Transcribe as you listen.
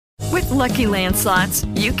Lucky Land Slots,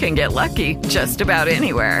 you can get lucky just about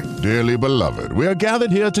anywhere. Dearly beloved, we are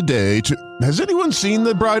gathered here today to... Has anyone seen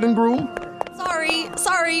the bride and groom?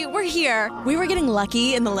 Sorry, we're here. We were getting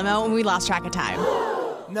lucky in the limo and we lost track of time.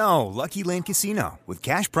 No, Lucky Land Casino, with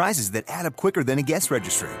cash prizes that add up quicker than a guest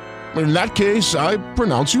registry. In that case, I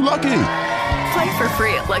pronounce you lucky. Play for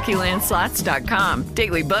free at LuckyLandSlots.com.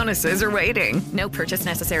 Daily bonuses are waiting. No purchase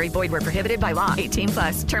necessary. Void where prohibited by law.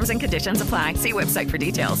 18+. Terms and conditions apply. See website for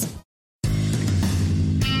details.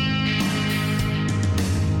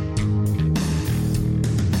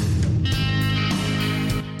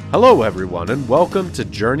 Hello everyone, and welcome to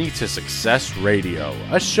Journey to Success Radio,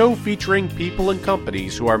 a show featuring people and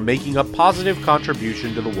companies who are making a positive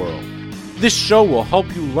contribution to the world. This show will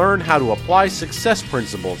help you learn how to apply success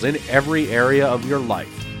principles in every area of your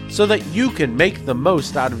life, so that you can make the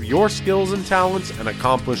most out of your skills and talents and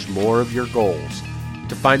accomplish more of your goals.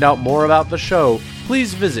 To find out more about the show,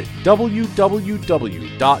 please visit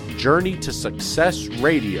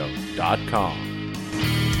www.journeytosuccessradio.com.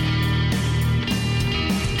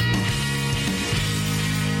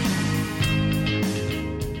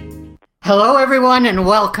 Hello, everyone, and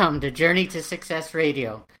welcome to Journey to Success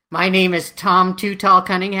Radio. My name is Tom Too Tall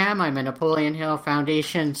Cunningham. I'm a Napoleon Hill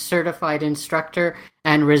Foundation certified instructor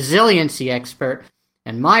and resiliency expert,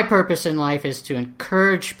 and my purpose in life is to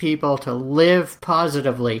encourage people to live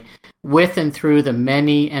positively with and through the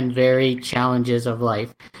many and varied challenges of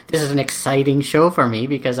life. This is an exciting show for me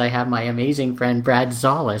because I have my amazing friend Brad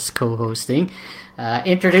Zollis co-hosting.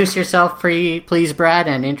 Introduce yourself, please, Brad,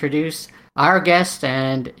 and introduce our guest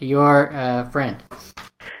and your friend.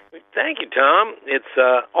 Thank you, Tom. It's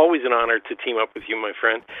always an honor to team up with you, my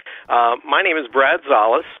friend. My name is Brad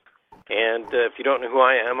Zollis, and if you don't know who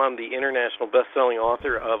I am, I'm the international best-selling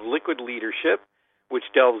author of Liquid Leadership, which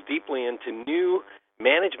delves deeply into new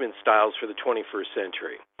management styles for the 21st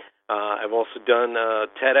century. I've also done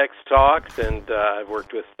TEDx talks, and I've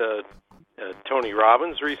worked with Tony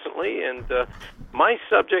Robbins recently, and my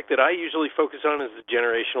subject that I usually focus on is the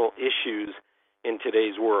generational issues in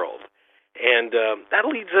today's world. And that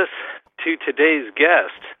leads us to today's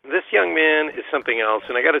guest. This young man is something else,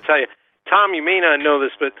 and I got to tell you, Tom, you may not know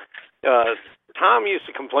this, but Tom used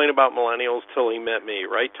to complain about millennials till he met me,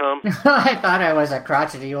 right, Tom? I thought I was a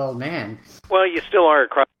crotchety old man. Well, you still are a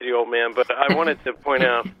crotchety old man, but I wanted to point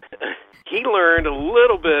out he learned a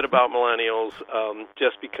little bit about millennials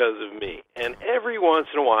just because of me. And every once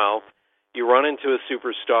in a while, you run into a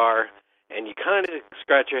superstar, and you kind of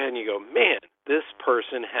scratch your head and you go, man, this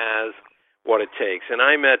person has what it takes. And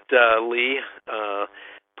I met Lee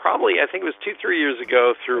probably, I think it was 2-3 years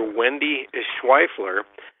ago, through Wendy Schweifler.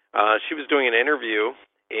 She was doing an interview,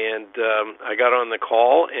 and I got on the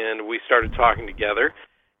call, and we started talking together,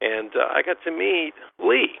 and I got to meet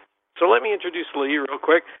Lee. So let me introduce Lee real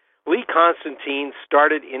quick. Lee Constantine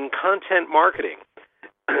started in content marketing,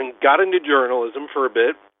 got into journalism for a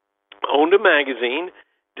bit, owned a magazine,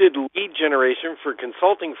 did lead generation for a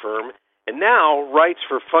consulting firm, and now writes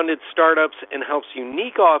for funded startups and helps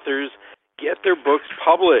unique authors get their books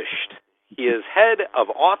published. He is head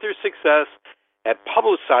of author success at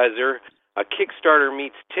Publishizer, a Kickstarter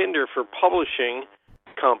meets Tinder for publishing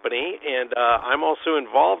company, and I'm also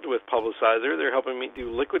involved with Publishizer. They're helping me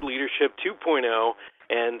do Liquid Leadership 2.0,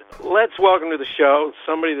 and let's welcome to the show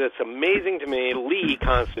somebody that's amazing to me, Lee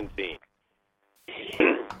Constantine.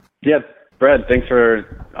 Yeah, Brad, thanks for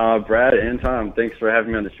Brad and Tom. Thanks for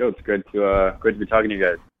having me on the show. It's great to be talking to you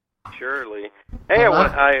guys. Surely. Hey,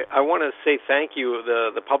 I want to say thank you.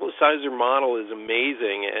 The Publishizer model is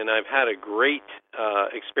amazing, and I've had a great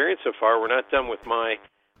experience so far. We're not done with my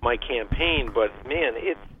campaign, but man,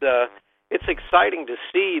 it's exciting to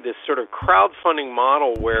see this sort of crowdfunding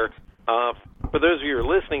model where, for those of you who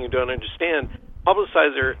are listening who don't understand,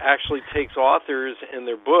 Publishizer actually takes authors and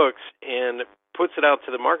their books and puts it out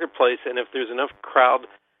to the marketplace, and if there's enough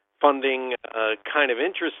crowdfunding kind of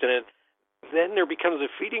interest in it, then there becomes a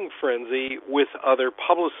feeding frenzy with other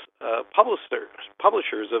publishers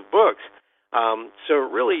of books. So it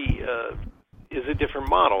really is a different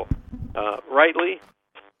model, right, Lee?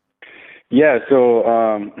 Yeah. So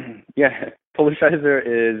Publishizer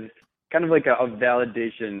is kind of like a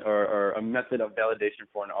validation or a method of validation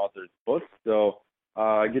for an author's book. So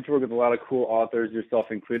I get to work with a lot of cool authors,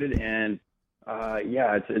 yourself included, and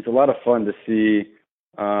it's a lot of fun to see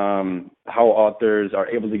how authors are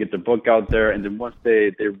able to get their book out there, and then once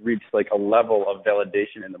they reach like a level of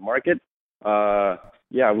validation in the market,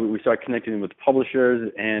 we start connecting with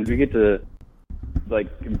publishers, and we get to like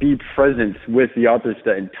be present with the authors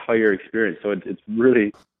that entire experience. So it's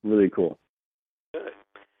really, really cool. Good.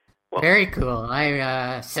 Well, very cool.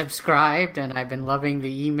 I subscribed, and I've been loving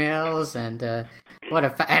the emails, and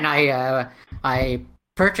I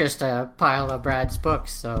purchased a pile of Brad's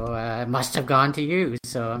books, so it must have gone to you.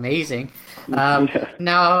 So amazing. Now,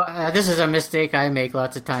 this is a mistake I make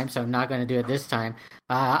lots of times, so I'm not going to do it this time.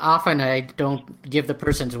 Often I don't give the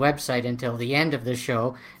person's website until the end of the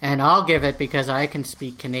show, and I'll give it because I can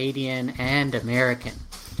speak Canadian and American.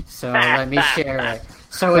 So let me share it.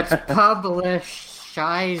 So it's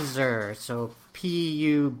Publishizer. So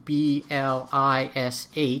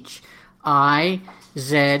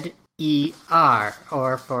Publishizer,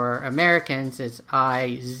 or for Americans it's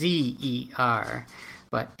Izer.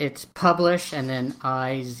 But it's publish and then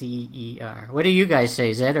Izer. What do you guys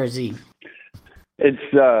say, Z or Z?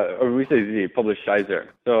 It's or we say Z, Publishizer.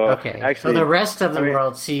 So okay. Actually, so the rest of the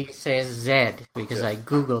world says Z because I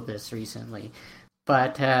googled this recently.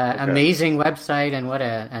 But amazing website, and what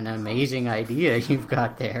an amazing idea you've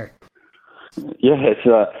got there. Yeah, it's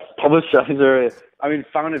Publishizer. I mean,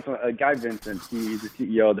 founded from Guy Vincent. He's the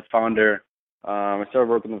CEO, the founder. I started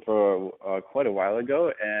working with him for quite a while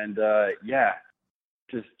ago, and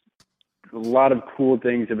just a lot of cool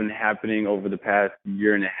things have been happening over the past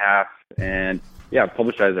year and a half. And yeah,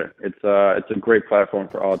 Publishizer. It's a great platform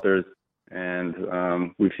for authors, and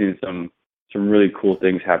we've seen some really cool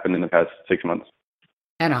things happen in the past 6 months.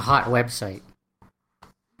 And a hot website.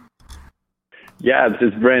 Yeah,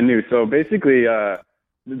 it's brand new. So basically, the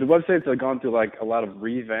websites have gone through like a lot of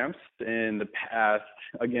revamps in the past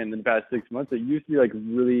 6 months. It used to be like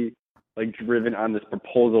really like driven on this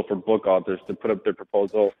proposal for book authors to put up their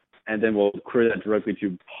proposal, and then we'll query that directly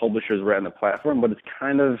to publishers right on the platform. But it's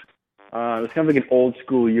kind of like an old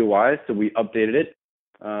school UI, so we updated it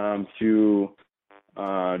to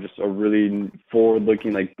just a really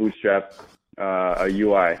forward-looking like bootstrap a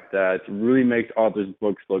UI that really makes authors'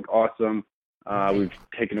 books look awesome. We've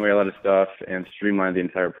taken away a lot of stuff and streamlined the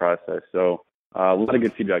entire process. So a lot of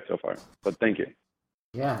good feedback so far. But thank you.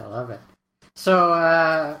 Yeah, I love it.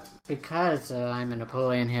 So because I'm a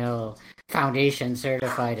Napoleon Hill Foundation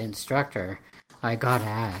certified instructor, I gotta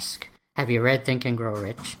ask: have you read Think and Grow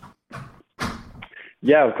Rich?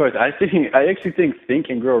 Yeah, of course. I actually think Think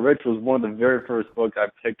and Grow Rich was one of the very first books I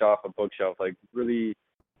picked off a bookshelf. Like really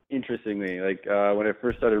interestingly, like when I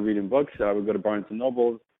first started reading books, I would go to Barnes and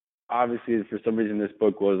Nobles. Obviously, for some reason, this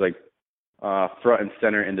book was like front and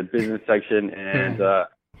center in the business section, and that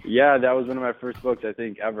was one of my first books I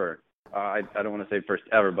think ever. I don't want to say first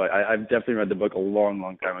ever, but I've definitely read the book a long,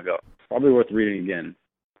 long time ago. Probably worth reading again.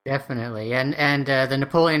 Definitely, and the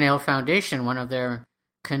Napoleon Hill Foundation, one of their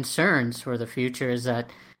concerns for the future is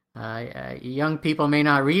that young people may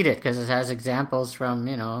not read it because it has examples from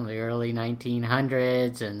the early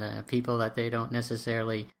 1900s and people that they don't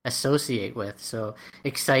necessarily associate with. So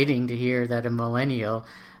exciting to hear that a millennial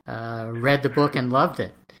read the book and loved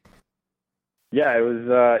it. Yeah, it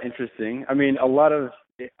was interesting. I mean,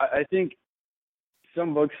 I think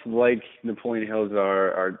some books like Napoleon Hill's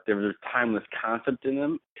there's timeless concepts in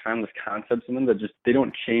them that just they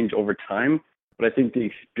don't change over time. But I think the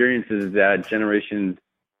experiences that generations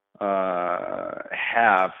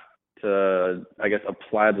have to, I guess,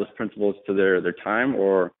 apply those principles to their time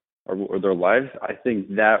or their lives, I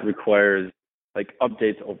think that requires like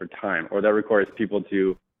updates over time, or that requires people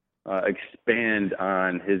to expand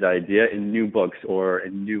on his idea in new books or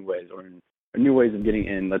in new ways, or new ways of getting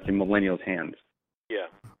in, let's say, millennials' hands. Yeah.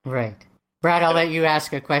 Right. Brad, I'll let you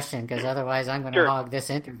ask a question because otherwise I'm going to hog this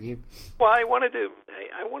interview. Well, I wanted to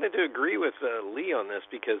agree with Lee on this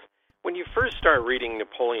because when you first start reading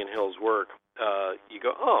Napoleon Hill's work, you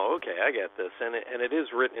go, oh, okay, I get this. And it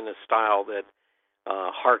is written in a style that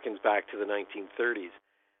harkens back to the 1930s.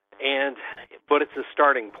 But it's a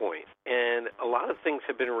starting point. And a lot of things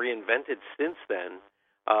have been reinvented since then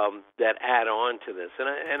that add on to this.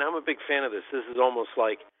 And I'm a big fan of this. This is almost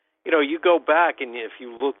like, you go back and if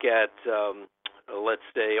you look at, let's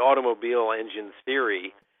say, automobile engine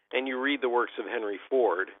theory, and you read the works of Henry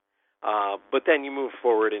Ford, but then you move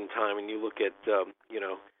forward in time and you look at,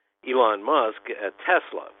 Elon Musk at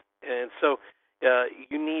Tesla. And so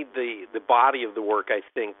you need the body of the work, I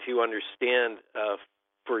think, to understand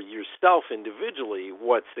for yourself individually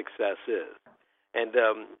what success is. And,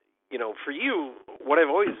 for you, what I've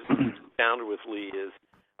always found with Lee is,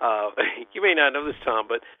 you may not know this, Tom,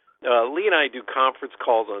 but Lee and I do conference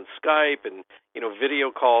calls on Skype and,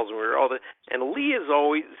 video calls, and we're all that. And Lee is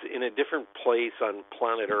always in a different place on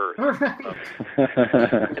planet Earth. And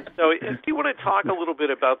so, do you want to talk a little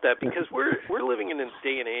bit about that? Because we're living in a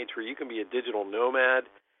day and age where you can be a digital nomad,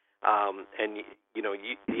 and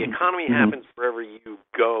the economy happens wherever you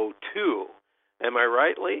go to. Am I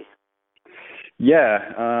right, Lee?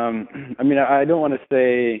 Yeah. I mean, I don't want to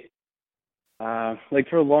say, like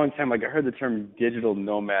for a long time, like I heard the term digital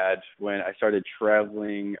nomad when I started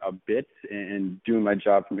traveling a bit and doing my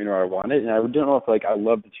job from anywhere I wanted. And I don't know if like I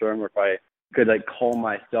love the term or if I could like call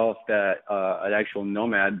myself that, an actual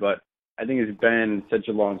nomad, but I think it's been such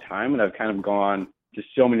a long time and I've kind of gone to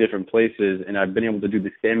so many different places and I've been able to do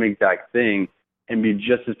the same exact thing and be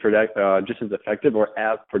just as just as effective or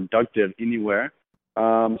as productive anywhere.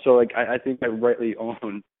 So like I think I rightly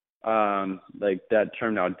own like that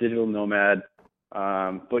term now, digital nomad.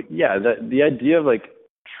 But yeah, the idea of like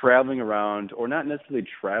traveling around, or not necessarily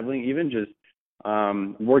traveling, even just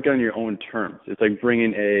working on your own terms. It's like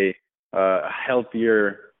bringing a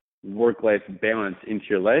healthier work-life balance into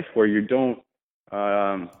your life, where you don't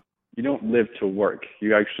live to work.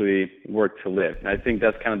 You actually work to live. And I think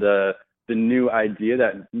that's kind of the new idea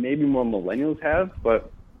that maybe more millennials have,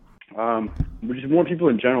 but just more people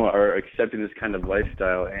in general are accepting this kind of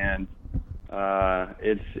lifestyle, and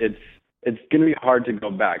it's going to be hard to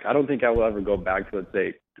go back. I don't think I will ever go back to, let's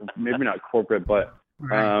say, maybe not corporate, but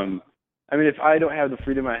I mean, if I don't have the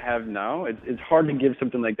freedom I have now, it's hard to give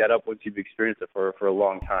something like that up once you've experienced it for a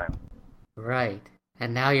long time. Right.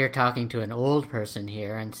 And now you're talking to an old person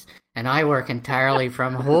here, and I work entirely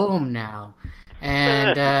from home now.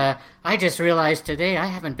 And I just realized today I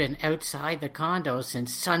haven't been outside the condo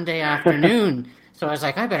since Sunday afternoon. So I was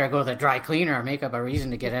like, I better go to the dry cleaner and make up a reason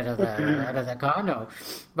to get out of the condo.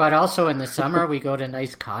 But also in the summer, we go to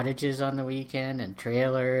nice cottages on the weekend and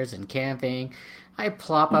trailers and camping. I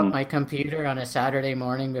plop up my computer on a Saturday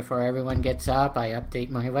morning before everyone gets up. I update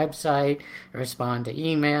my website, respond to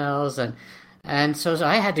emails, and so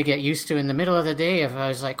I had to get used to in the middle of the day if I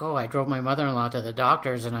was like, oh, I drove my mother-in-law to the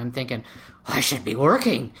doctor's and I'm thinking, I should be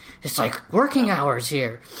working. It's like working hours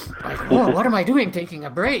here. Like, oh, what am I doing? Taking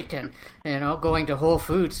a break and, going to Whole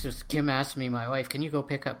Foods. Just Kim asked me, my wife, can you go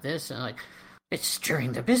pick up this? And I'm like, it's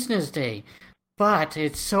during the business day. But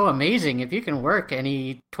it's so amazing. If you can work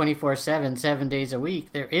any 24/7, 7 days a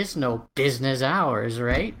week, there is no business hours,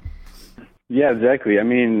 right? Yeah, exactly. I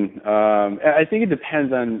mean, I think it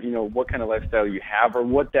depends on, what kind of lifestyle you have or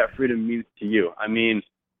what that freedom means to you. I mean,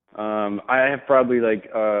 I have probably like,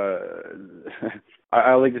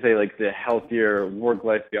 I like to say like the healthier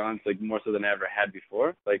work-life balance, like more so than I ever had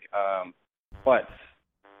before. Like, but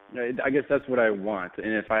I guess that's what I want.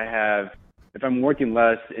 And if I'm working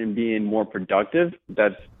less and being more productive,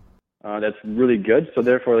 that's really good. So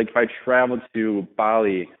therefore, like if I travel to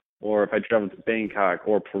Bali or if I travel to Bangkok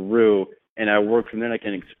or Peru and I work from there, I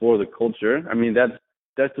can explore the culture. I mean, that's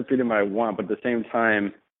the freedom I want. But at the same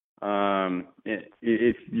time,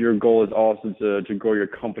 if your goal is also to grow your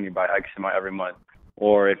company by X amount every month,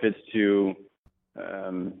 or if it's to,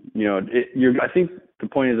 I think the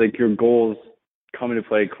point is like your goals come into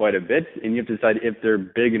play quite a bit, and you have to decide if they're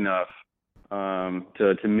big enough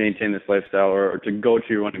to maintain this lifestyle or to go to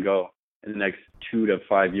where you want to go in the next 2 to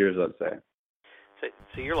 5 years, let's say.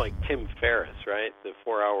 So you're like Tim Ferriss, right? The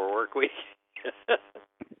 4-hour work week.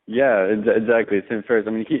 Yeah, exactly. Tim Ferriss.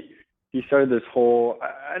 I mean, he started this whole.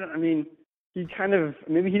 He kind of,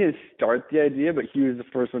 maybe he didn't start the idea, but he was the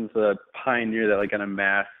first one to pioneer that like on a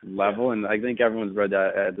mass level, and I think everyone's read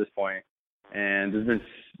that at this point. And there's been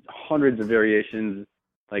hundreds of variations,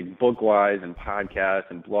 like book-wise and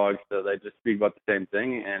podcasts and blogs that just speak about the same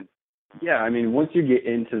thing. And yeah, I mean, once you get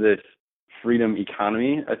into this freedom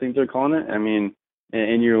economy, I think they're calling it, I mean,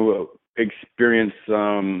 and you experience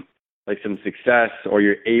like some success or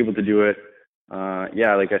you're able to do it,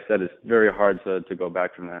 yeah, like I said, it's very hard to go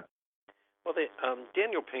back from that. Well,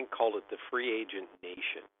 Daniel Pink called it the free agent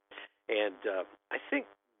nation. And I think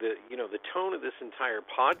the tone of this entire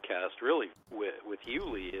podcast really with you,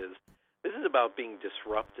 Lee, is this is about being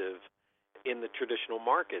disruptive in the traditional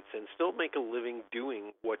markets and still make a living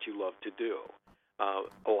doing what you love to do.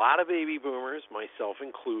 A lot of baby boomers, myself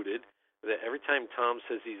included, that every time Tom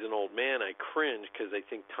says he's an old man, I cringe because I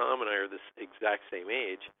think Tom and I are the exact same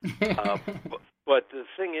age. But the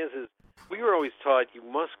thing is we were always taught you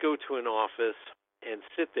must go to an office and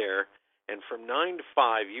sit there, and from 9 to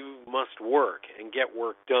 5 you must work and get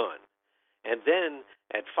work done. And then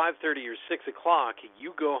at 5:30 or 6 o'clock,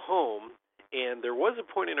 you go home, and there was a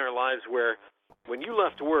point in our lives where when you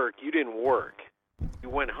left work, you didn't work. You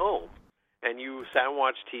went home, and you sat and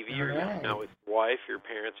watched TV, or now with your wife, your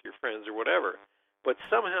parents, your friends, or whatever. But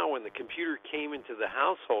somehow when the computer came into the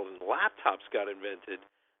household and laptops got invented,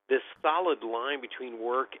 this solid line between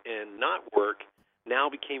work and not work now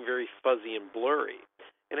became very fuzzy and blurry.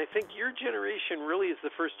 And I think your generation really is the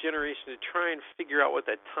first generation to try and figure out what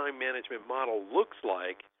that time management model looks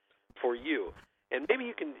like for you. And maybe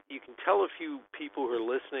you can tell a few people who are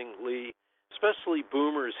listening, Lee, especially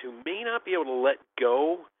boomers who may not be able to let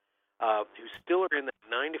go, who still are in that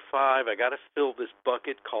 9 to 5, I got to fill this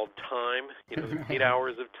bucket called time, there's 8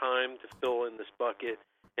 hours of time to fill in this bucket,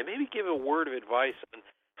 and maybe give a word of advice on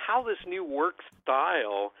how this new work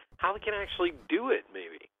style, how they can actually do it,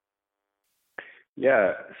 maybe.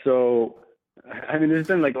 Yeah, so, I mean, there's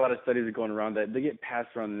been like a lot of studies going around that they get passed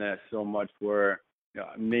around that so much where,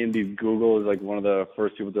 mainly Google is like one of the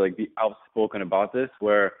first people to like be outspoken about this,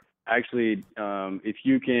 where actually, if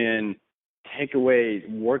you can take away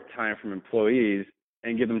work time from employees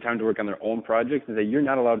and give them time to work on their own projects, and say you're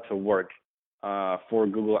not allowed to work for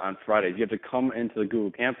Google on Fridays. You have to come into the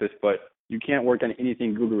Google campus, but you can't work on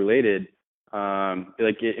anything Google related.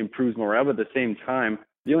 Like it improves morale, but at the same time,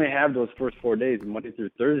 you only have those first 4 days, Monday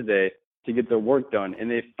through Thursday, to get their work done. And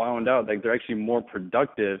they found out like they're actually more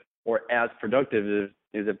productive, or as productive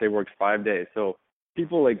as if they worked 5 days. So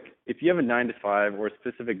people, like, if you have a 9 to 5 or a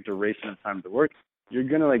specific duration of time to work, you're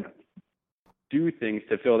going to like do things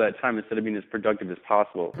to fill that time instead of being as productive as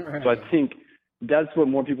possible. Right. So I think that's what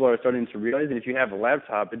more people are starting to realize. And if you have a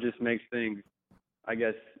laptop, it just makes things, I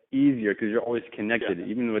guess, easier because you're always connected. Yeah.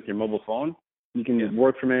 Even with your mobile phone, you can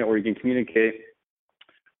work from it or you can communicate.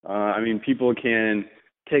 I mean, people can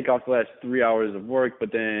take off the last 3 hours of work,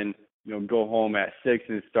 but then, go home at 6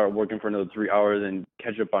 and start working for another 3 hours and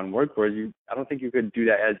catch up on work. Whereas I don't think you could do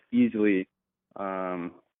that as easily, I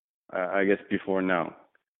guess, before now.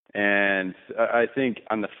 And I think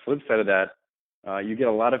on the flip side of that, you get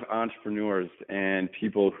a lot of entrepreneurs and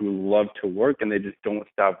people who love to work and they just don't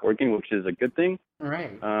stop working, which is a good thing.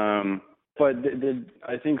 Right. But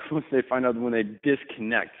I think once they find out when they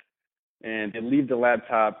disconnect and they leave the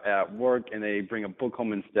laptop at work and they bring a book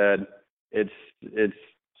home instead, it's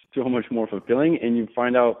so much more fulfilling. And you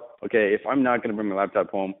find out, okay, if I'm not going to bring my laptop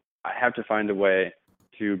home, I have to find a way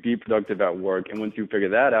to be productive at work. And once you figure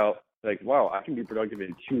that out, like, wow, I can be productive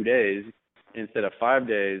in 2 days instead of 5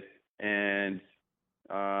 days and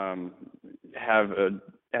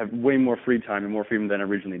have way more free time and more freedom than I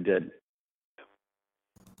originally did.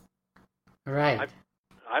 Right.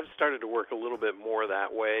 I've started to work a little bit more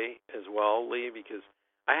that way as well, Lee, because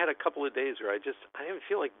I had a couple of days where I didn't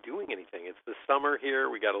feel like doing anything. It's the summer here.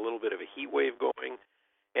 We got a little bit of a heat wave going.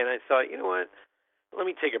 And I thought, you know what, let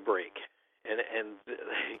me take a break. And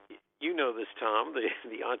you know this, Tom,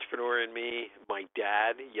 the entrepreneur in me, my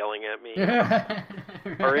dad yelling at me,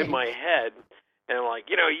 right. Are in my head. And I'm like,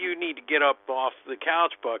 you need to get up off the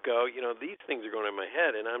couch, bucko. These things are going in my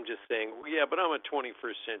head. And I'm just saying, well, yeah, but I'm a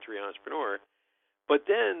 21st century entrepreneur. But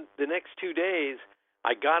then the next 2 days,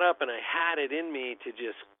 I got up and I had it in me to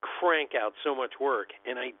just crank out so much work.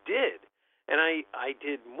 And I did. And I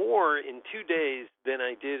did more in 2 days than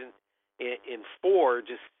I did in 4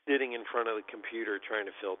 just sitting in front of the computer trying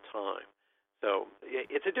to fill time. So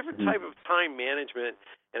it's a different type of time management.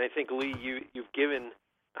 And I think, Lee, you've given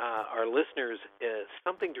our listeners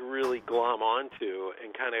something to really glom onto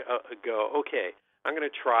and kind of go, okay, I'm going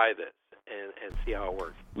to try this and see how it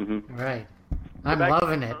works. Mm-hmm. Right. I'm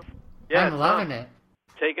loving it. Yeah, I'm loving it.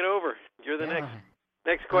 Take it over. You're the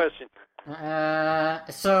next question.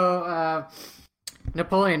 So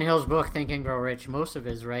Napoleon Hill's book, Think and Grow Rich, most of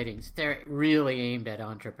his writings, they're really aimed at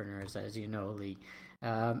entrepreneurs, as you know, Lee.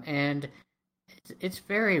 And it's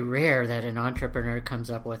very rare that an entrepreneur comes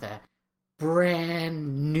up with a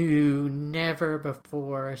brand new, never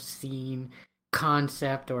before seen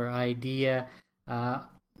concept or idea.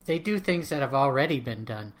 They do things that have already been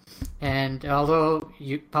done. And although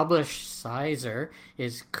Publishizer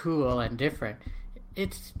is cool and different,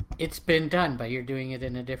 it's been done, but you're doing it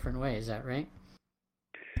in a different way. Is that right?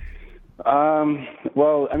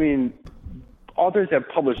 Well, I mean, authors have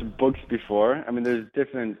published books before. I mean, there's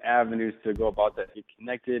different avenues to go about that. Get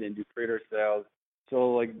connected and do creator sales.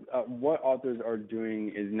 So, like, what authors are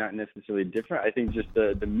doing is not necessarily different. I think just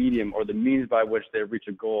the medium or the means by which they reach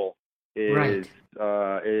a goal is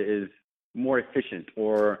more efficient,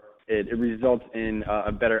 or it results in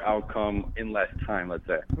a better outcome in less time, let's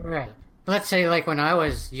say. Right. Let's say, like, when I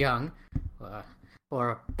was young,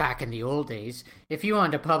 or back in the old days, if you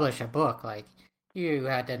wanted to publish a book, like, you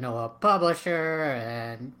had to know a publisher,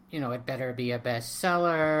 and, it better be a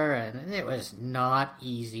bestseller, and it was not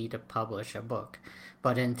easy to publish a book.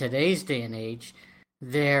 But in today's day and age,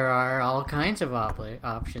 there are all kinds of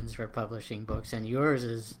options for publishing books, and yours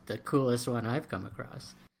is the coolest one I've come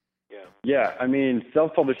across. Yeah, I mean,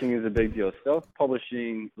 self-publishing is a big deal.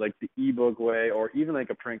 Self-publishing, like the ebook way, or even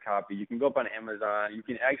like a print copy, you can go up on Amazon. You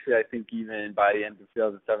can actually, I think, even by the end of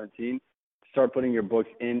 2017, start putting your books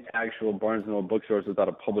in actual Barnes & Noble bookstores without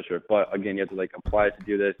a publisher. But again, you have to like apply to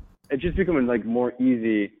do this. It's just becoming like more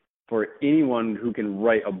easy for anyone who can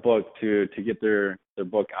write a book to get their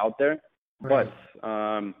book out there. Right.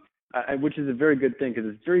 But which is a very good thing, because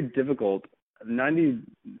it's very difficult. 96%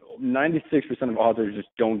 of authors just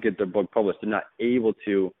don't get their book published. They're not able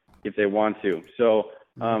to if they want to. So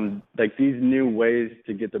like these new ways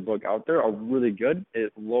to get the book out there are really good.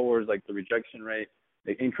 It lowers like the rejection rate.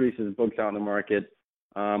 It increases books out in the market.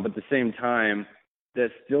 But at the same time, that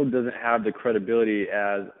still doesn't have the credibility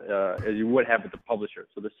as you would have with the publisher.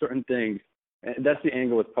 So there's certain things, and that's the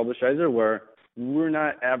angle with Publishizer, where we're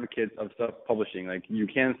not advocates of self-publishing. Like, you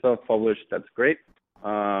can self-publish, that's great.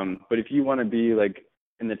 But if you want to be like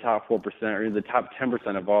in the top 4% or in the top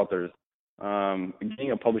 10% of authors,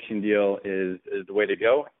 getting a publishing deal is the way to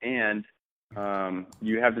go. And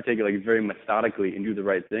you have to take it like very methodically and do the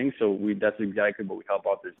right thing. So that's exactly what we help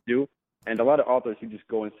authors do. And a lot of authors who just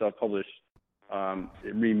go and self-publish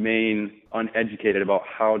remain uneducated about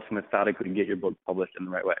how to methodically get your book published in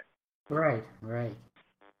the right way. Right.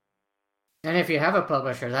 And if you have a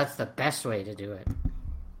publisher, that's the best way to do it.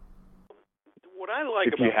 What I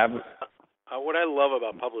what I love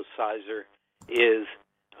about Publishizer is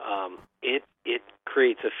it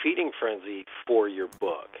creates a feeding frenzy for your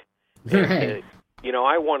book. Right.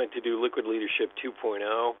 I wanted to do Liquid Leadership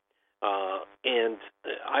 2.0, and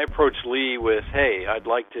I approached Lee with, hey, I'd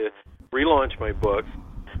like to relaunch my book,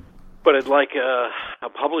 but I'd like a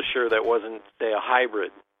publisher that wasn't, say, a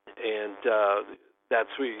hybrid, and that's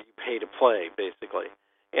where you pay to play, basically.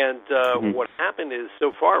 And what happened is,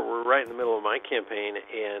 so far, we're right in the middle of my campaign,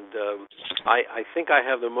 and I think I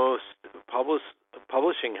have the most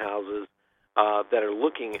publishing houses that are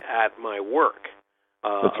looking at my work.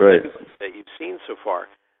 That's right. That you've seen so far.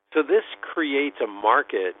 So this creates a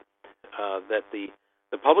market that the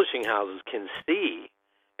publishing houses can see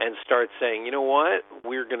and start saying, you know what,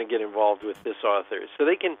 we're going to get involved with this author. So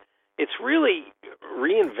they can. It's really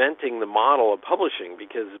reinventing the model of publishing,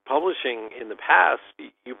 because publishing in the past,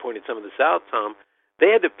 you pointed some of this out, Tom, they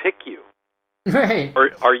had to pick you. Right.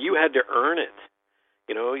 Or you had to earn it.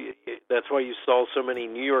 That's why you saw so many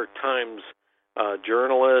New York Times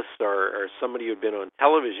journalists or somebody who had been on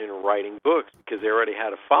television writing books, because they already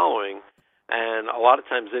had a following, and a lot of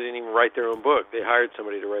times they didn't even write their own book. They hired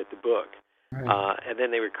somebody to write the book, Right. and then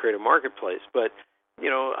they would create a marketplace. But,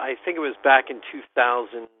 I think it was back in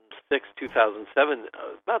 2006, 2007,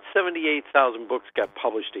 about 78,000 books got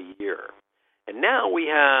published a year. And now we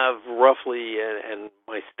have roughly, and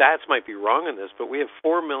my stats might be wrong on this, but we have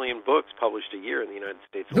 4 million books published a year in the United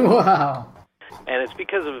States. Wow. And it's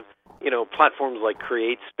because of, platforms like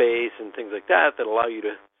CreateSpace and things like that allow you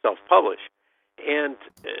to self-publish. And,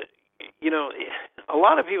 a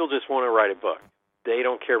lot of people just want to write a book. They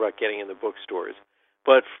don't care about getting in the bookstores.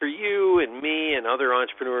 But for you and me and other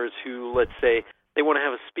entrepreneurs who, let's say, they want to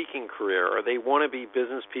have a speaking career, or they want to be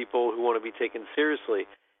business people who want to be taken seriously,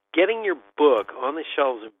 getting your book on the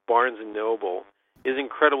shelves of Barnes & Noble is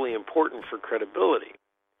incredibly important for credibility.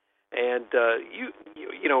 And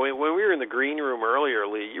when we were in the green room earlier,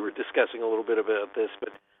 Lee, you were discussing a little bit about this,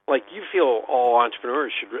 but you feel all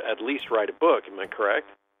entrepreneurs should at least write a book. Am I correct?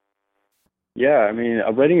 Yeah, I mean,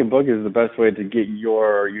 writing a book is the best way to get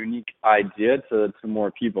your unique idea to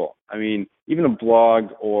more people. I mean, even a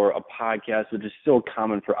blog or a podcast, which is so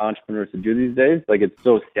common for entrepreneurs to do these days, it's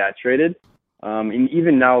so saturated. And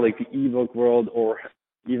even now, the ebook world, or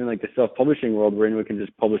even the self-publishing world, where anyone can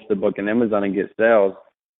just publish the book on Amazon and get sales,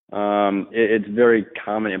 it's very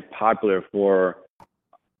common and popular for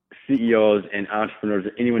CEOs and entrepreneurs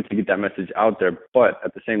or anyone to get that message out there. But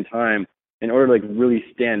at the same time, in order to really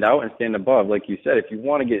stand out and stand above, like you said, if you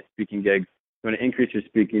want to get speaking gigs, you want to increase your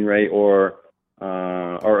speaking rate, or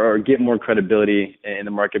get more credibility in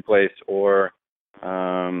the marketplace, or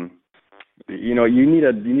you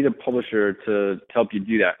need a publisher to help you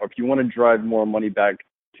do that. Or if you want to drive more money back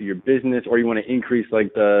to your business, or you want to increase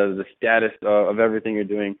the status of everything you're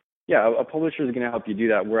doing, a publisher is going to help you do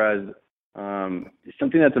that. Whereas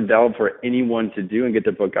something that's available for anyone to do and get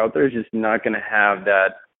their book out there is just not going to have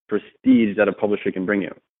that prestige that a publisher can bring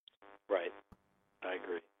you. Right. I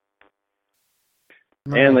agree.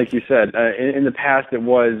 And like you said, in the past it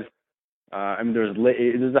was,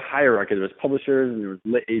 there's a hierarchy. There was publishers, and there was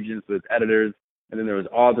lit agents with editors, and then there was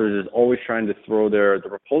authors that's always trying to throw the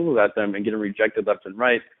proposals at them and get them rejected left and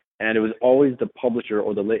right. And it was always the publisher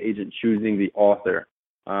or the lit agent choosing the author.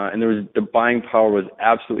 And the buying power was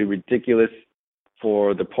absolutely ridiculous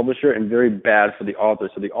for the publisher and very bad for the author.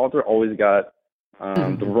 So the author always got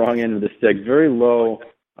the wrong end of the stick. Very low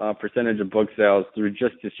percentage of book sales through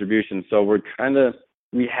just distribution. So we're starting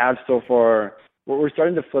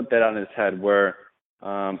to flip that on its head, where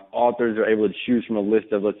authors are able to choose from a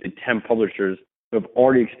list of, let's say, 10 publishers who have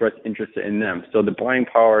already expressed interest in them. So the buying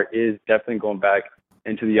power is definitely going back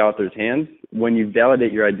into the author's hands when you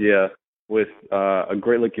validate your idea with a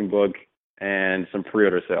great-looking book and some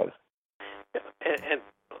pre-order sales. And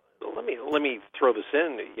let me throw this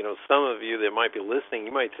in. Some of you that might be listening,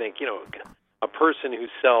 you might think, a person who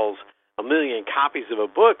sells 1 million copies of a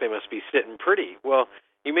book, they must be sitting pretty. Well,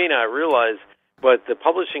 you may not realize, but the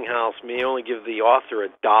publishing house may only give the author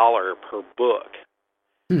 $1 per book,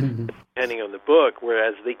 depending on the book,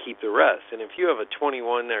 whereas they keep the rest. And if you have a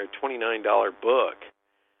 $21 or $29 book,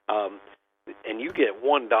 and you get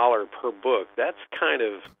 $1 per book, that's kind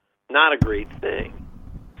of not a great thing.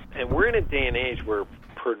 And we're in a day and age where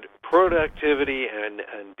productivity and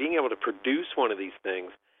being able to produce one of these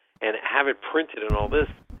things and have it printed and all this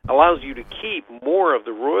allows you to keep more of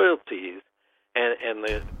the royalties and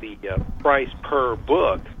the price per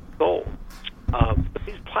book sold. But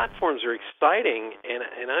these platforms are exciting,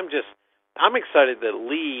 and I'm excited that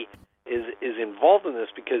Lee is involved in this,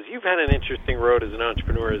 because you've had an interesting road as an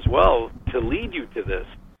entrepreneur as well to lead you to this.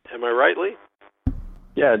 Am I right, Lee?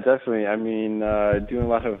 Yeah, definitely. I mean, doing a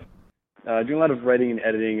lot of writing and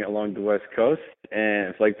editing along the West Coast, and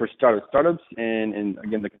it's like for startups and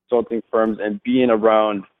again the consulting firms, and being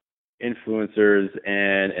around influencers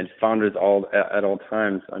and founders at all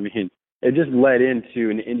times. I mean, it just led into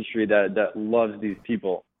an industry that loves these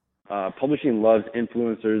people. Publishing loves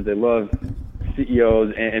influencers. They love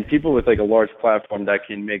CEOs and people with like a large platform that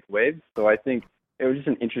can make waves. So I think it was just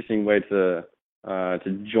an interesting way to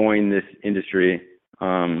join this industry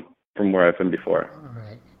from where I've been before. All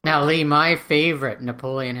right. Now, Lee, my favorite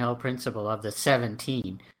Napoleon Hill principle of the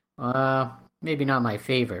 17, maybe not my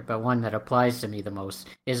favorite, but one that applies to me the most,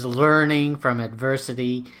 is learning from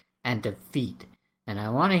adversity and defeat. And I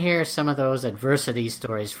want to hear some of those adversity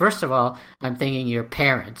stories. First of all, I'm thinking your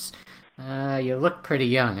parents. You look pretty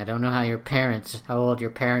young. I don't know how old your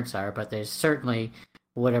parents are, but they certainly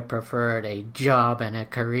would have preferred a job and a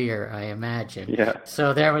career, I imagine. Yeah.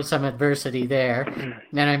 So there was some adversity there.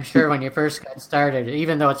 And I'm sure when you first got started,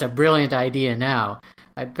 even though it's a brilliant idea now,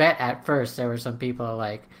 I bet at first there were some people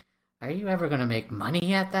like, are you ever going to make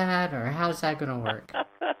money at that? Or how's that going to work?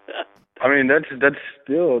 I mean, that's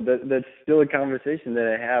still a conversation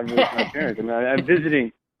that I have with my parents. I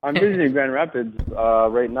mean, I'm visiting Grand Rapids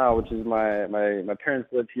right now, which is my parents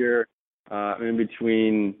live here. I'm in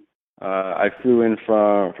between. I flew in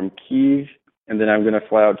from Kyiv, and then I'm going to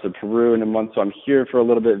fly out to Peru in a month. So I'm here for a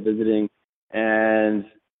little bit visiting, and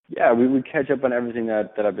yeah, we would catch up on everything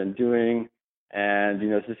that I've been doing. And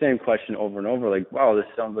it's the same question over and over. Like, wow, this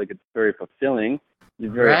sounds like it's very fulfilling.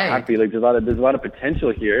 You're very happy. Like there's a lot of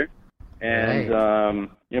potential here, and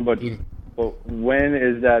but when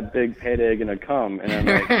is that big payday going to come? And I'm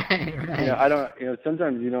like, I don't.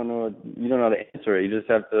 Sometimes you don't know how to answer it. You just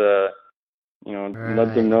have to.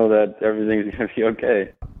 Let them know that everything's going to be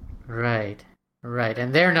okay. Right.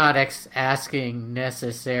 And they're not asking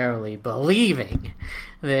necessarily believing.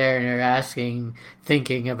 They're asking,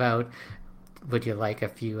 thinking about, would you like a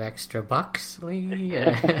few extra bucks, Lee?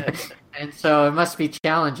 And so it must be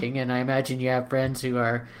challenging, and I imagine you have friends who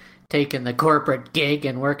are taking the corporate gig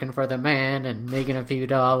and working for the man and making a few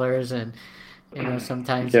dollars, and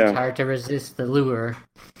sometimes it's hard to resist the lure.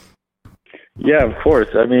 Yeah, of course.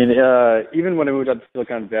 I mean, even when I moved out to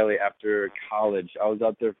Silicon Valley after college, I was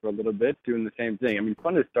out there for a little bit doing the same thing. I mean,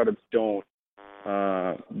 funded startups don't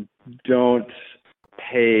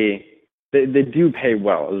pay. They do pay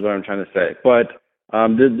well, is what I'm trying to say. But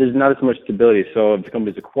there's not as much stability. So if the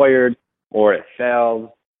company's acquired or it fails,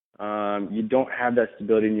 you don't have that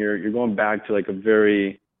stability, and you're going back to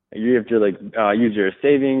you have to use your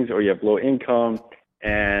savings, or you have low income,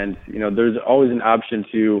 and there's always an option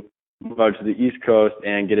to move out to the East Coast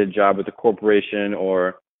and get a job with a corporation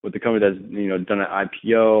or with a company that's done an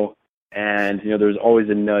IPO, and there's always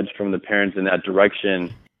a nudge from the parents in that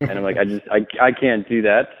direction. And I'm like, I can't do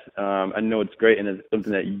that. I know it's great and it's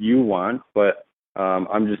something that you want, but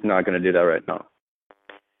I'm just not going to do that right now.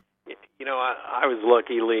 I was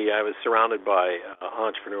lucky, Lee. I was surrounded by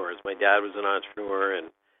entrepreneurs. My dad was an entrepreneur, and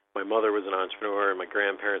my mother was an entrepreneur, and my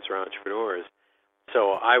grandparents were entrepreneurs.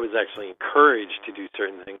 So I was actually encouraged to do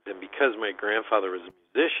certain things, and because my grandfather was a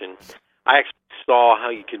musician, I actually saw how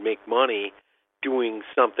you could make money doing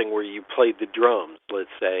something where you played the drums, let's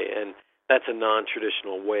say, and that's a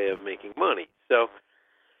non-traditional way of making money. So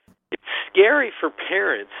it's scary for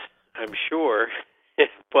parents, I'm sure,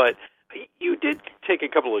 but you did take a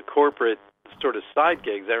couple of corporate sort of side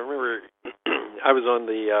gigs. I remember I was on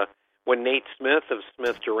when Nate Smith of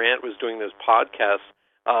Smith Durant was doing those podcasts.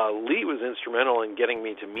 Lee was instrumental in getting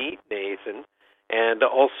me to meet Nathan, and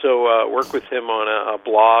also work with him on a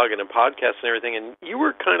blog and a podcast and everything. And you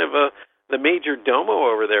were kind of the major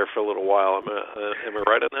domo over there for a little while. Am I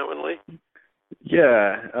right on that one, Lee?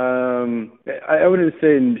 Yeah, I wouldn't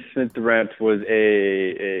say Smith Durrant was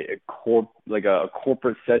a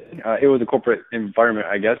corporate setting. It was a corporate environment,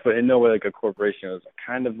 I guess, but in no way like a corporation. It was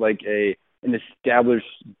kind of like an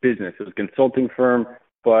established business. It was a consulting firm,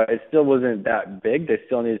 but it still wasn't that big. They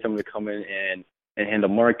still needed someone to come in and handle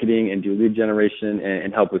marketing and do lead generation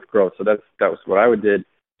and help with growth. So that was what I did.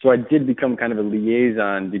 So I did become kind of a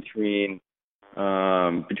liaison between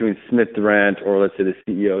Smith Durrant, or let's say the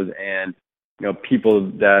CEOs, and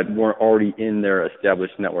people that weren't already in their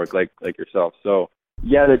established network like yourself. So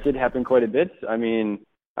yeah, that did happen quite a bit. I mean,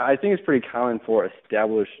 I think it's pretty common for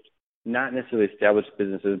not necessarily established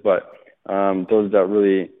businesses, but those that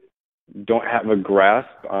really don't have a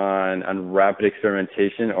grasp on rapid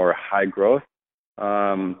experimentation or high growth,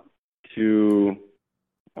 to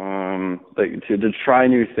try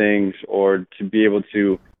new things, or to be able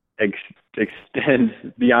to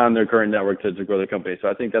extend beyond their current network to grow their company. So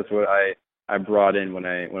I think that's what I brought in when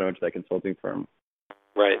I went to that consulting firm.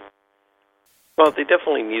 Right. Well, they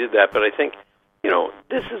definitely needed that, but I think,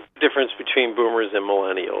 this is the difference between boomers and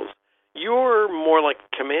millennials. You're more like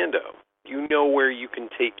a commando. You know where you can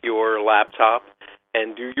take your laptop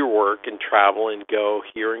and do your work and travel and go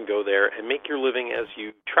here and go there and make your living as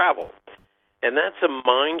you travel. And that's a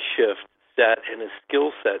mind shift set and a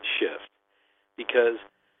skill set shift, because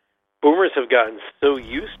boomers have gotten so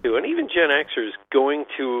used to, and even Gen Xers, going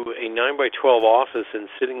to a 9x12 office and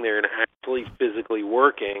sitting there and actually physically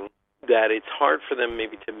working, that it's hard for them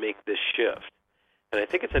maybe to make this shift. And I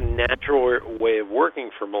think it's a natural way of working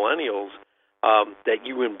for millennials that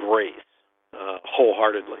you embrace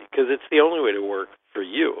wholeheartedly, because it's the only way to work for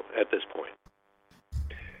you at this point.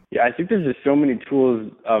 Yeah, I think there's just so many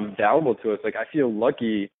tools available to us. Like, I feel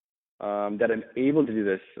lucky that I'm able to do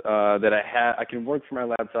this, that I can work from my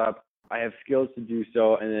laptop. I have skills to do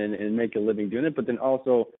so and make a living doing it. But then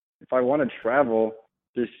also, if I want to travel,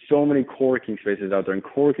 there's so many co-working spaces out there. And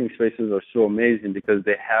co-working spaces are so amazing because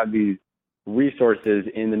they have these resources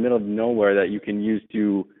in the middle of nowhere that you can use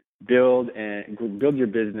to build your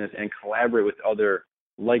business and collaborate with other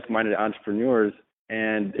like-minded entrepreneurs.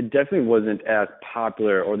 And it definitely wasn't as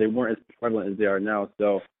popular, or they weren't as prevalent as they are now.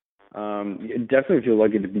 So you definitely feel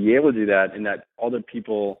lucky to be able to do that, and that other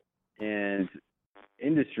people and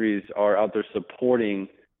industries are out there supporting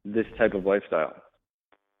this type of lifestyle.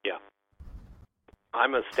 Yeah.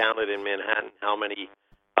 I'm astounded in Manhattan how many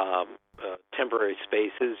temporary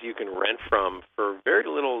spaces you can rent from for very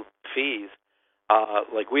little fees.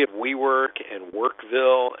 Like, we have WeWork and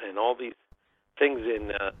Workville and all these things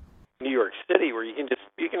in New York City where you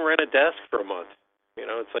can rent a desk for a month.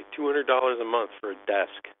 It's like $200 a month for a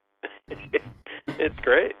desk. It's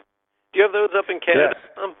great. Do you have those up in Canada?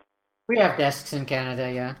 Yeah. We have desks in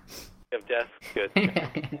Canada, yeah. You have desks? Good.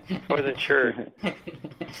 I wasn't sure.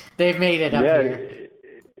 They've made it up here.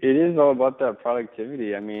 It is all about that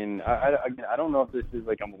productivity. I mean, I don't know if this is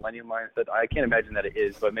like a millennial mindset. I can't imagine that it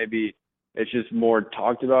is, but maybe it's just more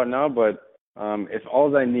talked about now. But if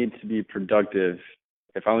all I need to be productive,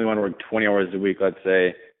 if I only want to work 20 hours a week, let's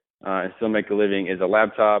say, and still make a living, is a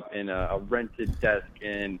laptop and a rented desk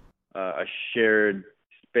in a shared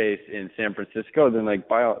space in San Francisco, then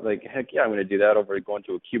heck yeah, I'm going to do that over going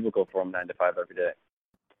to a cubicle from 9 to 5 every day.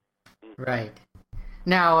 Right.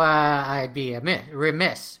 Now, I'd be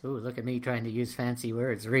remiss. Ooh, look at me trying to use fancy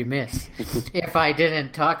words. Remiss. If I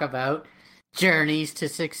didn't talk about Journeys to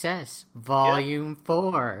Success, Volume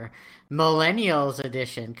 4, Millennials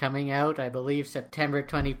Edition, coming out, I believe, September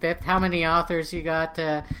 25th. How many authors you got,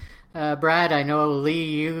 Brad? I know, Lee,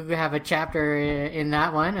 you have a chapter in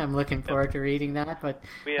that one. I'm looking forward to reading that. But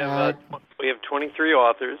we have 23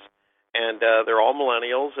 authors, and they're all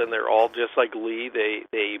millennials, and they're all just like Lee.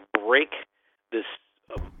 They break this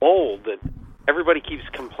mold that everybody keeps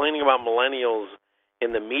complaining about millennials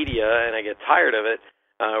in the media, and I get tired of it,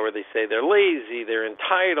 where they say they're lazy, they're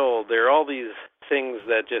entitled, they're all these things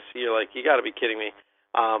that just, you're like, you got to be kidding me.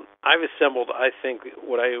 I've assembled, I think,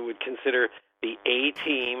 what I would consider the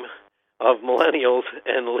A-team of millennials,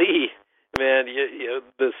 and Lee, man,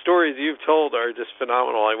 the stories you've told are just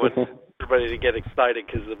phenomenal. I want everybody to get excited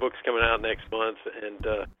because the book's coming out next month, and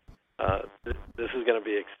this is going to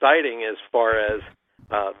be exciting as far as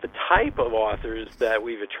the type of authors that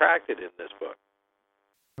we've attracted in this book.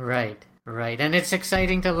 Right. And it's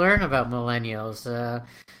exciting to learn about millennials.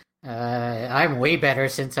 I'm way better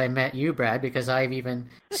since I met you, Brad, because I've even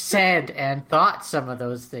said and thought some of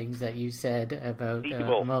those things that you said about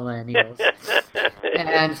millennials.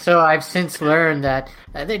 And so I've since learned that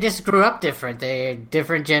they just grew up different. They're a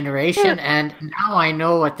different generation, and now I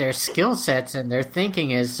know what their skill sets and their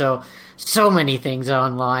thinking is. So many things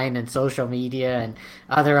online and social media and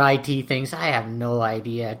other IT things. I have no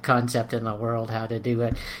idea concept in the world how to do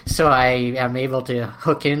it. So I am able to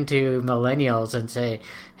hook into millennials and say,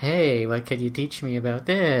 hey, what could you teach me about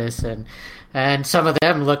this? And some of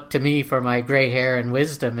them look to me for my gray hair and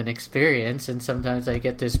wisdom and experience, and sometimes I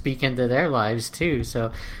get to speak into their lives too.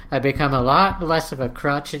 So I've become a lot less of a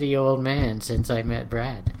crotchety old man since I met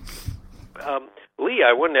Brad. Lee,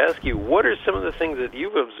 I wanted to ask you, what are some of the things that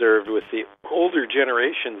you've observed with the older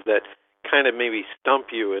generations that kind of maybe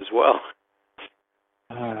stump you as well?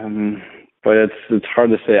 But it's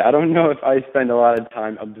hard to say. I don't know if I spend a lot of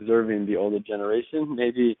time observing the older generation.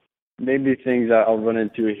 Maybe things that I'll run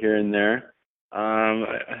into here and there. I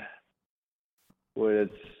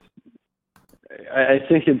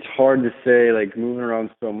think it's hard to say, like, moving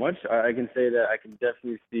around so much. I can say that I can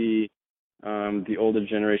definitely see the older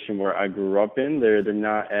generation where I grew up in. They're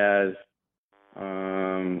not as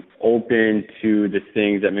open to the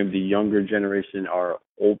things that maybe the younger generation are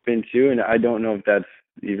open to, and I don't know if that's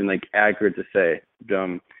even like accurate to say.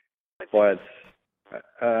 But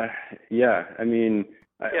yeah, I mean,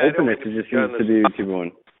 openness is just seems to be too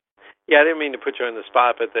one. Yeah, I didn't mean to put you on the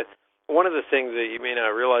spot, but one of the things that you may not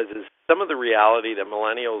realize is some of the reality that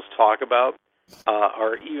millennials talk about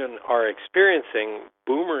or even are experiencing,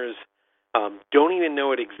 boomers don't even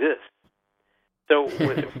know it exists. So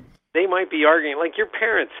they might be arguing, like your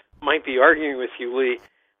parents might be arguing with you, Lee,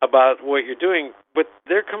 about what you're doing, but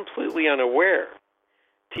they're completely unaware.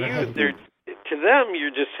 To you, to them, you're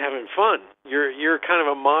just having fun. You're kind of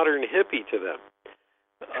a modern hippie to them.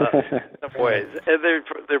 In some ways, and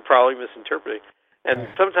they're probably misinterpreting. And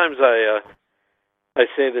sometimes I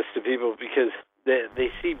say this to people because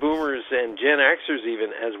they see boomers and Gen Xers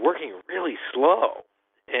even as working really slow,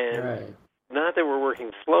 and not that we're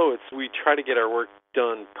working slow. It's we try to get our work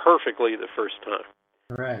done perfectly the first time.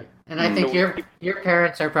 Right, and I think your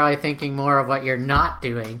parents are probably thinking more of what you're not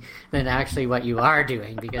doing than actually what you are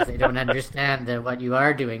doing, because they don't understand the what you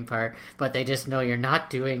are doing part, but they just know you're not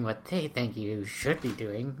doing what they think you should be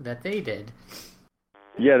doing that they did.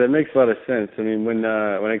 Yeah, that makes a lot of sense. I mean, when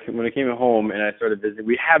I came home and I started visiting,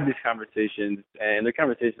 we have these conversations, and they're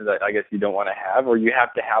conversations that I guess you don't want to have, or you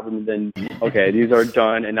have to have them. And then, okay, these are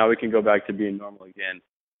done, and now we can go back to being normal again.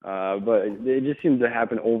 But it just seems to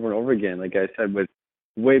happen over and over again. Like I said, with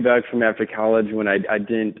way back from after college when I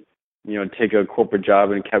didn't, take a corporate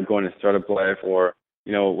job and kept going to startup life, or,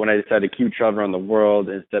 when I decided to keep traveling around the world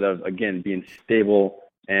instead of, again, being stable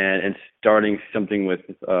and starting something with,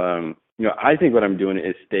 I think what I'm doing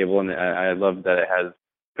is stable, and I love that it has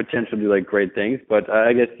potential to do like great things. But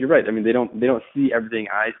I guess you're right. I mean, they don't see everything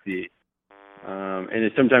I see,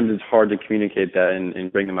 and sometimes it's hard to communicate that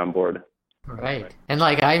and bring them on board. Right, and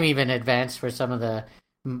like I'm even advanced for some of the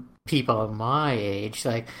people of my age.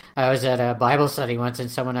 Like I was at a Bible study once,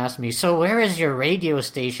 and someone asked me, "So where is your radio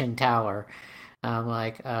station tower?" I'm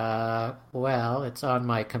like, well, it's on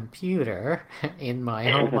my computer in my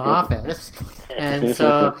home office, and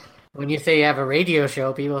so. When you say you have a radio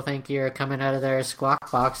show, people think you're coming out of their squawk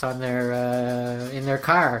box on their in their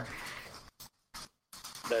car.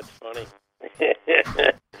 That's funny.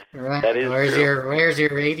 Right. That is Where's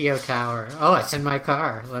your radio tower? Oh, it's in my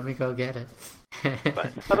car. Let me go get it.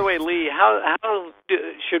 By the way, Lee, how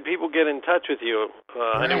should people get in touch with you?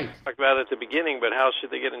 I know we talked about it at the beginning, but how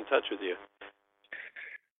should they get in touch with you?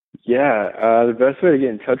 Yeah, the best way to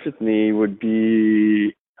get in touch with me would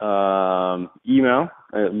be email.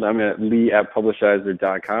 I'm at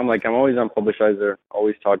lee@publishizer.com. Like I'm always on Publishizer,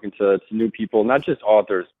 always talking to new people, not just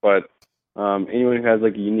authors, but anyone who has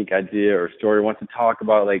like a unique idea or story, wants to talk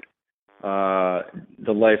about like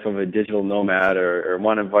the life of a digital nomad or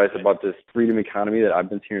want advice about this freedom economy that I've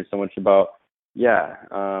been hearing so much about. Yeah,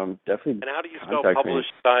 definitely. And how do you spell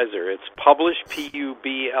Publishizer? It's Publish,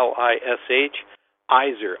 Publish,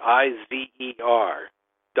 Izer, IZER.com.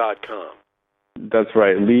 That's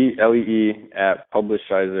right. Lee, Lee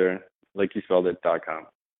 @Publishizer, like you spelled it, .com.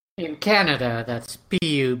 In Canada, that's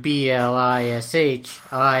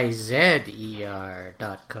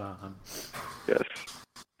PUBLISHIZER.com. Yes.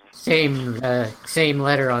 Same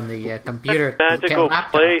letter on the computer. Magical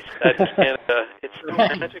place, that's Canada. It's so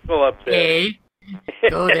magical up there. Hey,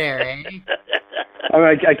 go there, eh? I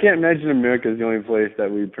mean, I can't imagine America is the only place that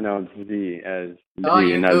we pronounce Z as Z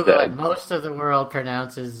You and not Google Z. it. Most of the world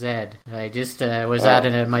pronounces Zed. I just was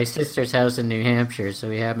at my sister's house in New Hampshire, so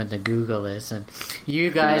we happened to Google this, and you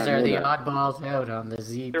guys are the oddballs out on the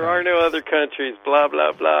Z. There are no other countries. Blah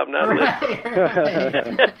blah blah. I'm not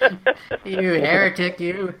right. You heretic,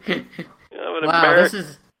 you. Wow,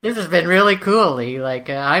 this has been really cool, Lee. Like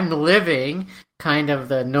I'm living kind of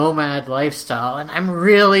the nomad lifestyle, and I'm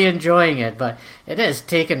really enjoying it. But it has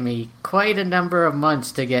taken me quite a number of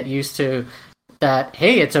months to get used to that.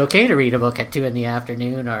 Hey, it's okay to read a book at 2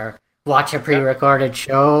 p.m, or watch a pre-recorded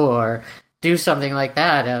show, or do something like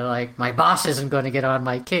that. Like my boss isn't going to get on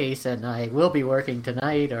my case, and I will be working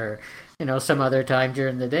tonight, or some other time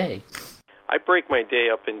during the day. I break my day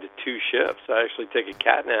up into 2 shifts. I actually take a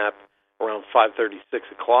cat nap around 5:30, 6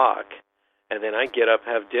 o'clock, and then I get up,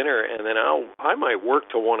 have dinner, and then I might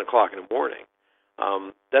work till 1 o'clock in the morning.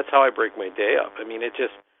 That's how I break my day up. I mean,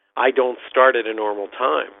 I don't start at a normal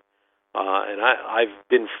time. And I've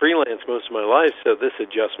been freelance most of my life, so this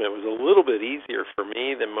adjustment was a little bit easier for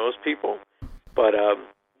me than most people. But,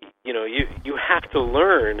 you have to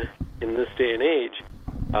learn in this day and age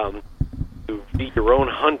to be your own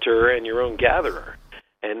hunter and your own gatherer.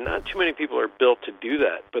 And not too many people are built to do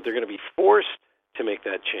that, but they're going to be forced to make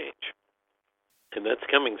that change. And that's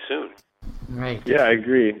coming soon. Right. Yeah, I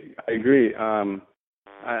agree.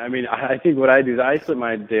 I mean, I think what I do is I split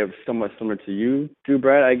my day up somewhat similar to you do,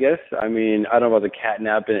 Brad, I guess. I mean, I don't know about the cat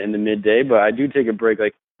nap in the midday, but I do take a break.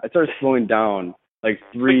 Like, I start slowing down, like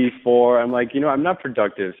 3, 4. I'm like, I'm not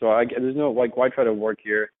productive. So there's no, like, why try to work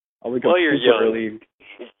here? I'll wake up you're super young. Early.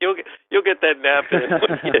 You'll get that nap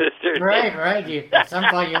in. Right. At some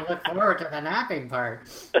point you look forward to the napping part.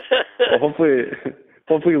 Well,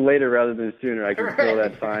 hopefully later rather than sooner. I can fill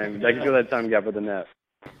that time. I can fill that time gap with a nap.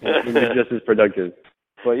 And be just as productive.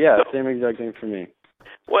 But yeah, same exact thing for me.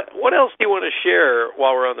 What else do you want to share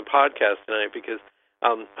while we're on the podcast tonight? Because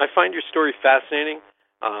I find your story fascinating.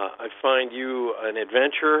 I find you an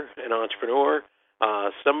adventurer, an entrepreneur,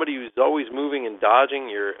 somebody who's always moving and dodging.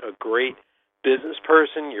 You're a great business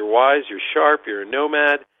person. You're wise. You're sharp. You're a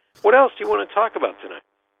nomad. What else do you want to talk about tonight?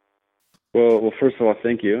 Well, first of all,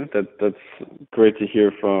 thank you. That's great to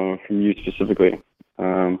hear from you specifically.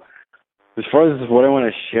 As far as what I want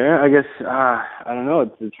to share, I guess, I don't know.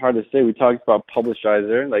 It's hard to say. We talked about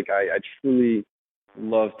Publishizer. Like, I truly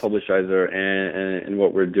love Publishizer and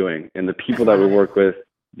what we're doing. And the people that we work with,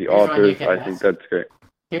 the authors, I think that's great.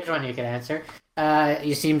 Here's one you can answer.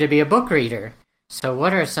 You seem to be a book reader. So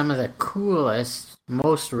what are some of the coolest,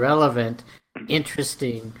 most relevant,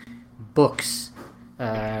 interesting books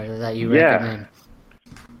that you recommend?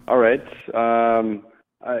 All right.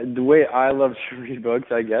 The way I love to read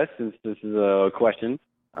books, I guess, since this is a question,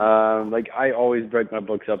 like I always break my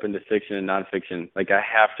books up into fiction and nonfiction. Like I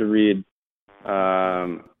have to read,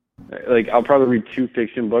 like I'll probably read 2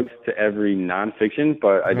 fiction books to every nonfiction,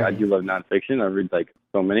 but I do love nonfiction. I read like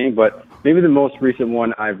so many, but maybe the most recent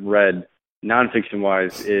one I've read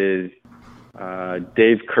nonfiction-wise is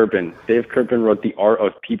Dave Kirpin. Dave Kirpin wrote The Art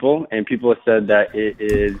of People, and people have said that it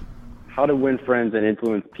is How to Win Friends and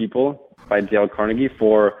Influence People by Dale Carnegie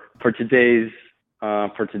for today's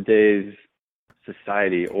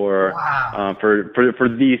society, or for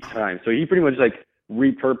these times. So he pretty much like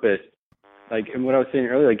repurposed, like, and what I was saying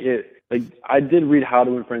earlier, like I did read How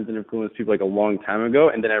to Win Friends and Influence People like a long time ago,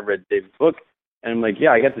 and then I read Dave's book, and I'm like,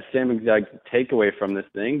 yeah, I got the same exact takeaway from this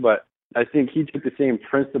thing, but I think he took the same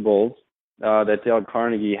principles that Dale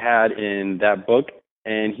Carnegie had in that book,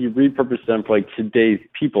 and he repurposed them for like today's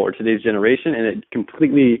people or today's generation, and it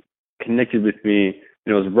completely connected with me.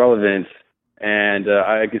 It was relevant, and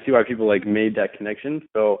I can see why people like made that connection.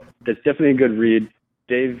 So that's definitely a good read.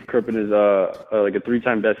 Dave Kirpin is like a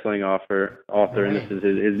 3-time best-selling author, and this is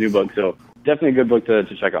his new book. So definitely a good book to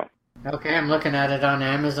check out. Okay, I'm looking at it on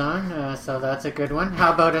Amazon, so that's a good one.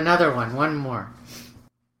 How about another one? One more.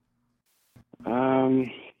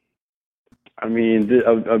 I mean,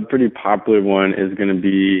 a pretty popular one is going to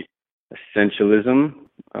be Essentialism.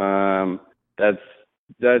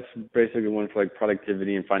 That's basically one for like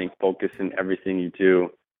productivity and finding focus in everything you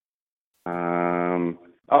do. I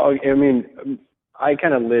mean, I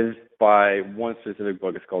kind of live by one specific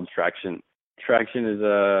book. It's called Traction. Traction is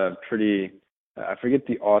a pretty, I forget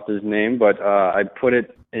the author's name, but I put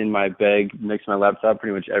it in my bag next to my laptop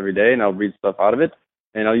pretty much every day, and I'll read stuff out of it.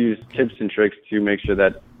 And I'll use tips and tricks to make sure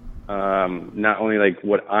that not only like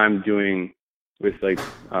what I'm doing with like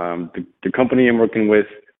the company I'm working with,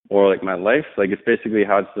 or like my life, like it's basically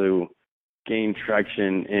how to gain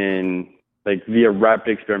traction in like via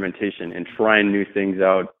rapid experimentation and trying new things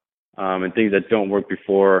out, and things that don't work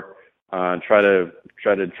before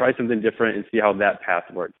try something different and see how that path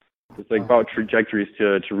works. It's like about trajectories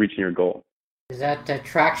to reaching your goal. Is that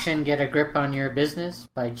Traction Get a Grip on Your Business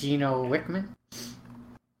by Gino Wickman?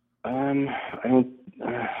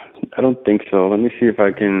 I don't think so. Let me see if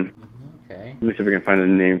I can. Okay. Let me see if I can find a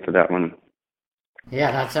name for that one.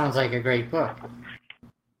 Yeah, that sounds like a great book.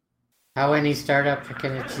 How any startup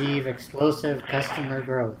can achieve explosive customer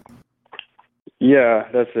growth. Yeah,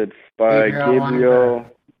 that's it. By Gabriel. Gabriel.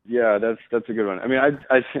 Yeah, that's a good one. I mean,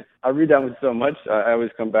 I read that one so much. I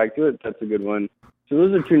always come back to it. That's a good one. So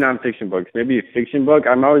those are two nonfiction books. Maybe a fiction book.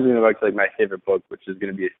 I'm always going to go back to like my favorite book, which is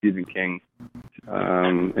going to be a Stephen King.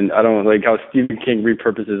 And I don't like how Stephen King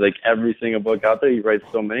repurposes like every single book out there. He writes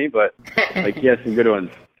so many, but like he has some good ones.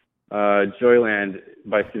 Joyland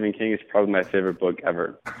by Stephen King is probably my favorite book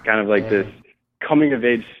ever. It's kind of like this coming of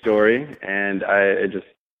age story, and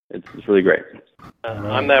it's really great.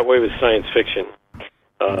 I'm that way with science fiction.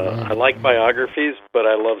 I like biographies, but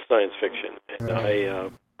I love science fiction. And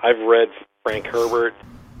I've read Frank Herbert,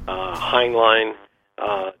 Heinlein,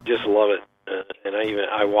 just love it. And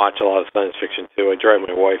I watch a lot of science fiction too. I drive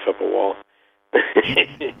my wife up a wall.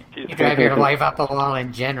 You drive your wife up a wall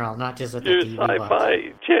in general, not just with the TV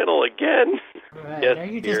Sci-Fi Channel again. Right. Yes, Are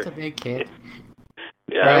you just a big kid?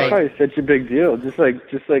 Yeah, That's probably such a big deal. Just like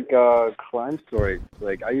crime stories.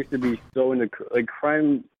 Like I used to be so into like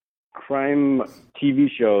crime TV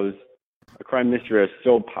shows. A crime mystery is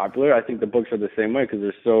so popular. I think the books are the same way because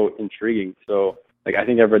they're so intriguing. So like I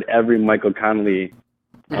think I've read every Michael Connelly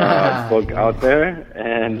book out there,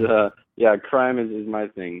 and crime is my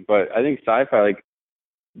thing. But I think sci-fi, like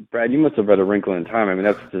Brad, you must have read A Wrinkle in Time. I mean,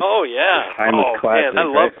 that's just timeless classic. Man, I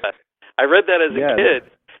love that. I read that as a kid,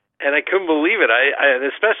 and I couldn't believe it. I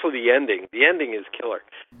especially the ending. The ending is killer.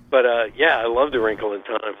 But I loved A Wrinkle in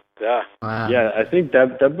Time. Yeah. Wow. Yeah, I think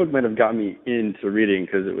that book might have got me into reading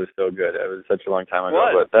because it was so good. It was such a long time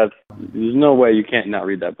ago. What? But there's no way you can't not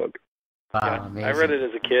read that book. Wow, yeah, I read it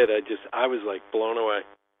as a kid. I was like blown away.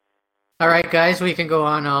 All right, guys, we can go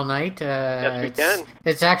on all night. Yes, we can.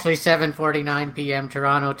 It's actually 7:49 p.m.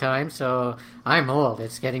 Toronto time, so I'm old.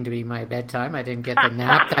 It's getting to be my bedtime. I didn't get the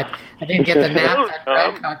nap that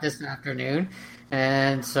Brad got this afternoon,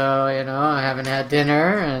 and so I haven't had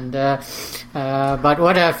dinner. And but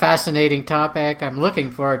what a fascinating topic! I'm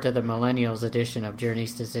looking forward to the Millennials edition of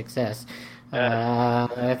Journeys to Success.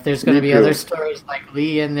 If there's going to be other stories like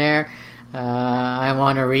Lee in there. I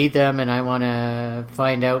want to read them, and I want to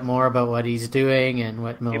find out more about what he's doing and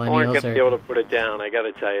what millennials People aren't going to be able to put it down. I got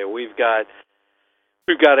to tell you, we've got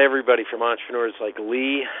everybody from entrepreneurs like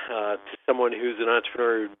Lee to someone who's an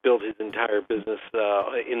entrepreneur who built his entire business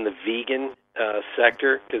in the vegan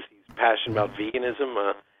sector because he's passionate about veganism.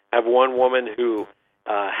 I have one woman who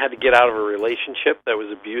had to get out of a relationship that was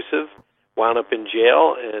abusive, wound up in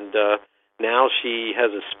jail, and now she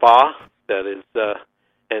has a spa that is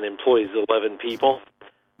and employs 11 people.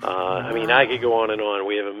 I mean, I could go on and on.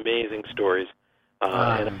 We have amazing stories,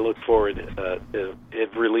 and I look forward to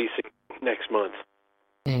it releasing next month.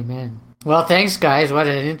 Amen. Well, thanks, guys. What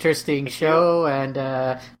an interesting show, and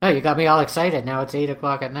you got me all excited. Now it's 8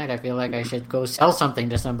 o'clock at night. I feel like I should go sell something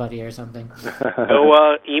to somebody or something.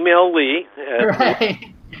 So email Lee at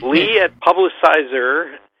Lee at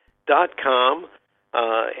Publishizer.com,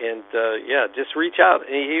 and just reach out.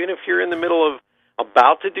 Even if you're in the middle of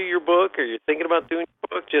about to do your book or you're thinking about doing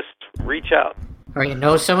your book, just reach out. Or you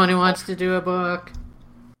know someone who wants to do a book.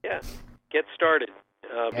 Yeah, get started.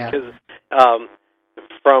 Because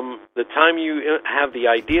from the time you have the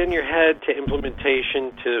idea in your head to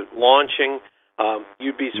implementation to launching,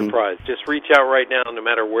 you'd be surprised. Just reach out right now, no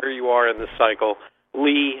matter where you are in the cycle.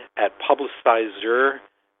 Lee at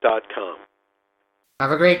Publishizer.com.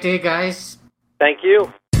 Have a great day, guys. Thank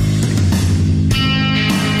you.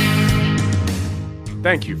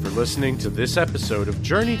 Thank you for listening to this episode of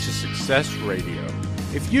Journey to Success Radio.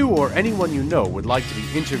 If you or anyone you know would like to be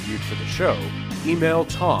interviewed for the show, email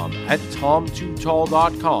Tom at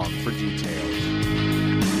tom2tall.com for details.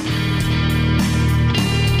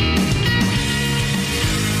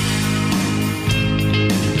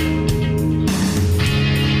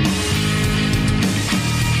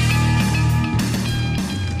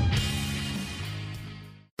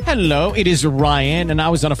 Hello, it is Ryan, and I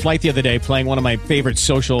was on a flight the other day playing one of my favorite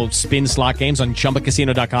social spin slot games on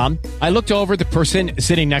ChumbaCasino.com. I looked over at the person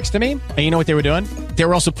sitting next to me, and you know what they were doing? They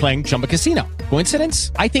were also playing Chumba Casino.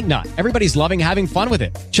 Coincidence? I think not. Everybody's loving having fun with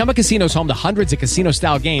it. Chumba Casino is home to hundreds of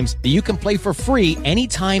casino-style games that you can play for free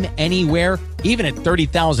anytime, anywhere, even at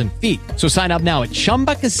 30,000 feet. So sign up now at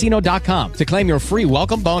ChumbaCasino.com to claim your free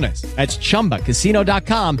welcome bonus. That's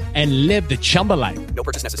ChumbaCasino.com and live the Chumba life. No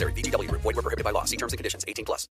purchase necessary. VGW. Void where prohibited by law. See terms and conditions. 18+.